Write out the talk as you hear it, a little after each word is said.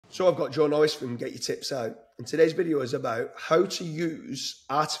So I've got Joe Norris from Get Your Tips Out, and today's video is about how to use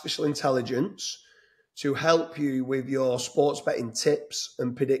artificial intelligence to help you with your sports betting tips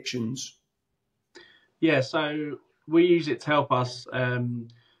and predictions. Yeah, so we use it to help us,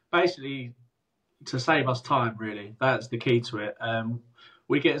 basically to save us time, really. That's the key to it.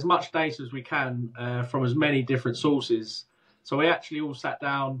 We get as much data as we can from as many different sources. So we actually all sat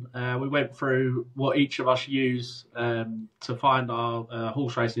down, we went through what each of us use to find our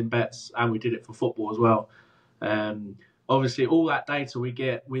horse racing bets, and we did it for football as well. Obviously, all that data we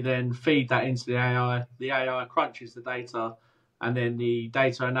get, we then feed that into the AI. The AI crunches the data, and then the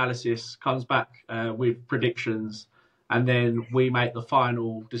data analysis comes back with predictions, and then we make the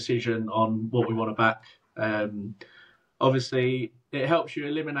final decision on what we want to back. Obviously, it helps you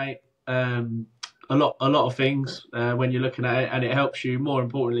eliminate a lot of things when you're looking at it, and it helps you, more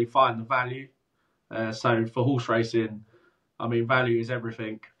importantly, find the value. So for horse racing, I mean, value is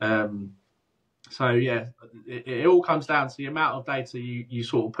everything. So yeah, it all comes down to the amount of data you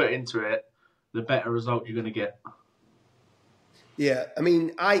sort of put into it, the better result you're going to get. Yeah, I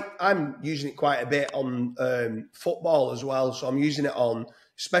mean, I'm using it quite a bit on football as well. So I'm using it on,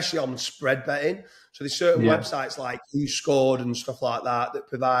 especially on spread betting. So there's certain websites like Who Scored and stuff like that that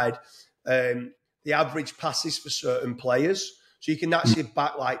provide the average passes for certain players. So you can actually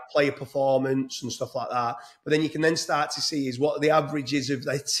back like player performance and stuff like that. But then you can then start to see is what the averages of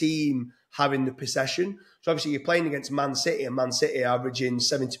their team having the possession. So obviously you're playing against Man City, and Man City averaging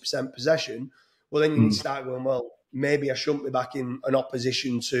 70% possession. Well, then you need to start going, well, maybe I shouldn't be backing an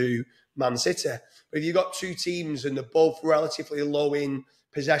opposition to Man City. But if you've got two teams and they're both relatively low in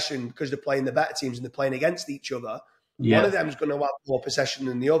possession because they're playing the better teams and they're playing against each other, one of them is going to have more possession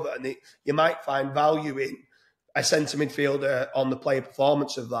than the other. And you might find value in a centre midfielder on the player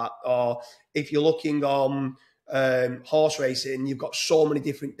performance of that. Or if you're looking on horse racing, you've got so many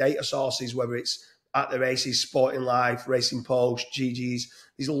different data sources, whether it's at the races, Sporting Life, Racing Post, GG's.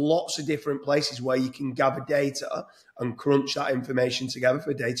 There's lots of different places where you can gather data and crunch that information together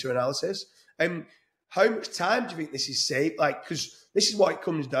for data analysis. How much time do you think this is saved? Like, because this is what it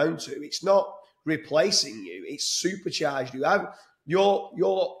comes down to. It's not replacing you; it's supercharged you.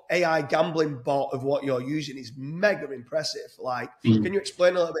 Your AI gambling bot of what you're using is mega impressive. Like, can you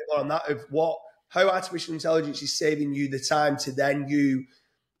explain a little bit more on that of how artificial intelligence is saving you the time to then you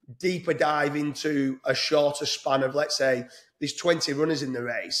deeper dive into a shorter span of, let's say, there's 20 runners in the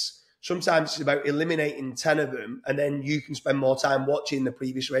race. Sometimes it's about eliminating 10 of them, and then you can spend more time watching the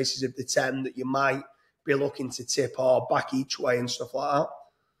previous races of the 10 that you might be looking to tip or back each way and stuff like that.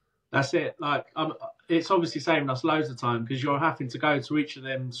 That's it. Like, it's obviously saving us loads of time because you're having to go to each of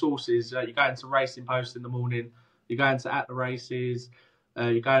them sources. You're going to Racing Post in the morning, you're going to At the Races,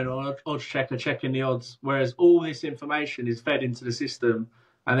 you're going on Odds Checker, checking the odds. Whereas all this information is fed into the system,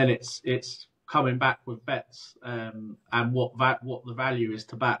 and then it's coming back with bets and what the value is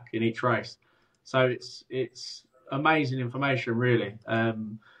to back in each race. So it's amazing information, really.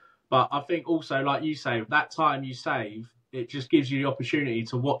 But I think also, like you say, that time you save, it just gives you the opportunity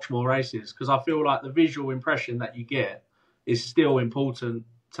to watch more races, because I feel like the visual impression that you get is still important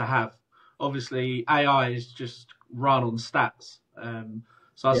to have. Obviously, AI is just run on stats.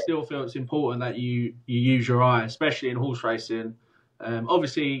 So I still feel it's important that you use your eye, especially in horse racing.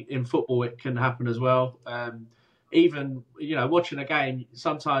 Obviously, in football, it can happen as well. Even, watching a game,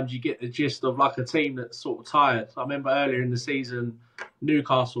 sometimes you get the gist of like a team that's sort of tired. I remember earlier in the season,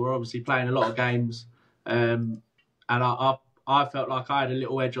 Newcastle were obviously playing a lot of games. And I felt like I had a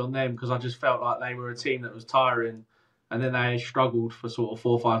little edge on them because I just felt like they were a team that was tiring, and then they struggled for sort of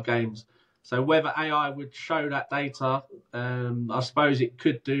 4 or 5 games. So whether AI would show that data, I suppose it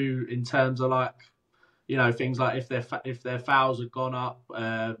could do in terms of like, things like if their fouls had gone up,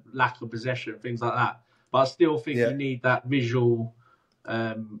 lack of possession, things like that. But I still think you need that visual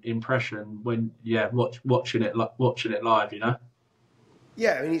impression when watching it live.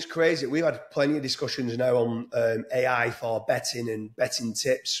 Yeah, I mean, it's crazy. We've had plenty of discussions now on AI for betting and betting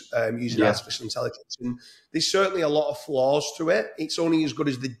tips using artificial intelligence. And there's certainly a lot of flaws to it. It's only as good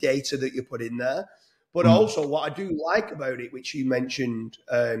as the data that you put in there. But also what I do like about it, which you mentioned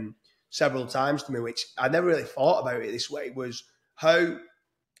several times to me, which I never really thought about it this way, was how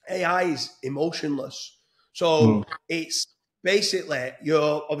AI is emotionless. So it's basically,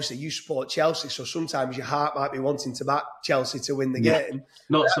 you support Chelsea, so sometimes your heart might be wanting to back Chelsea to win the game.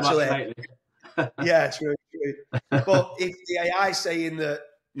 Not so much lately. Yeah, true. But if the AI is saying that,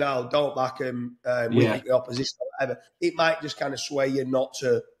 no, don't back him, we think the opposition or whatever, it might just kind of sway you not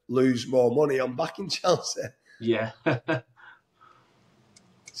to lose more money on backing Chelsea. Yeah.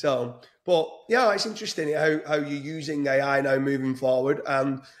 So, But yeah, it's interesting how you're using AI now moving forward.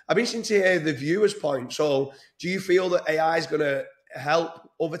 And I'm interested to hear the viewer's point. So do you feel that AI is going to help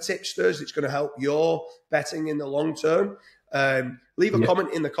other tipsters? It's going to help your betting in the long term? Leave a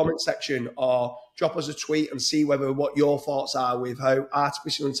comment in the comment section or drop us a tweet and see what your thoughts are with how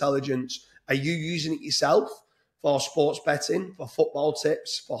artificial intelligence, are you using it yourself for sports betting, for football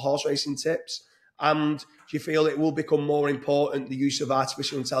tips, for horse racing tips? And do you feel it will become more important, the use of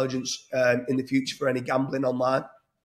artificial intelligence in the future for any gambling online?